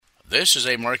This is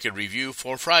a market review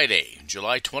for Friday,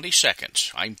 July 22nd.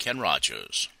 I'm Ken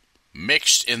Rogers.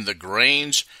 Mixed in the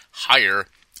grains, higher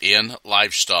in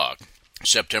livestock.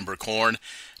 September corn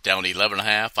down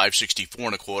 11.5, 564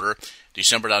 and a quarter.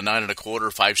 December down 9 and a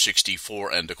quarter, 564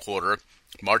 and a quarter.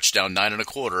 March down 9 and a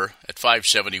quarter at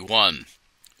 571.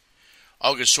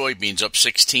 August soybeans up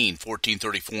 16,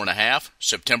 1434 and a half.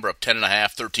 September up 10 and a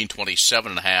half,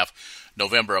 1327 and a half.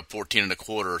 November up 14 and a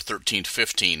quarter,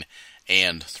 1315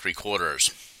 and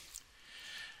 3/4.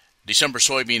 December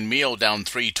soybean meal down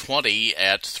 320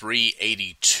 at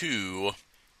 382.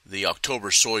 The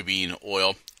October soybean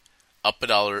oil up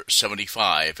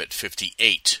 $1.75 at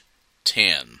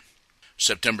 58.10.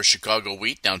 September Chicago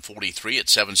wheat down 43 at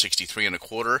 763 and a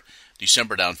quarter.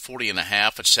 December down 40 and a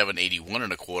half at 781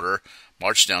 and a quarter.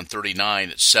 March down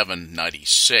 39 at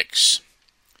 796.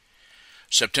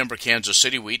 September Kansas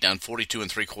City wheat down 42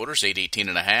 and 3/4, 818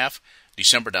 and a half.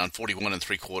 December down 41 and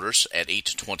 3/4 at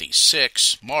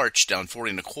 826. March down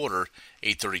 40 and a quarter,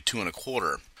 832 and a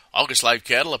quarter. August live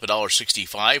cattle up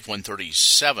 $1.65,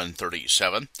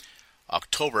 137.37.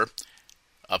 October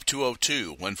up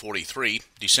 202, 143.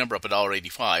 December up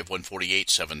 $1.85,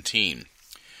 148.17.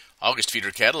 August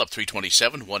feeder cattle up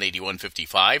 327,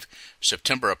 181.55.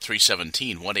 September up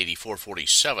 317,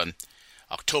 184.47.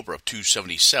 October up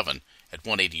 277 at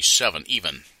 187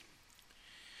 even.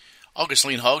 August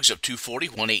lean hogs up 240,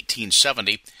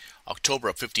 118.70. October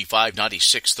up 55,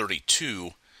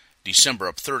 96.32. December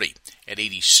up 30 at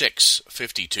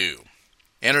 86.52.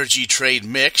 Energy trade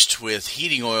mixed, with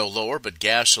heating oil lower, but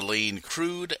gasoline,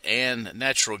 crude, and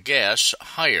natural gas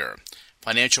higher.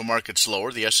 Financial markets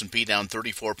lower, the S&P down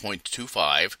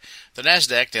 34.25, the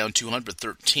NASDAQ down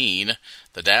 213,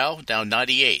 the Dow down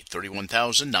 98,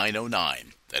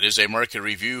 31,909. That is a market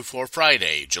review for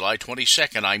Friday, July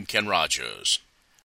 22nd. I'm Ken Rogers.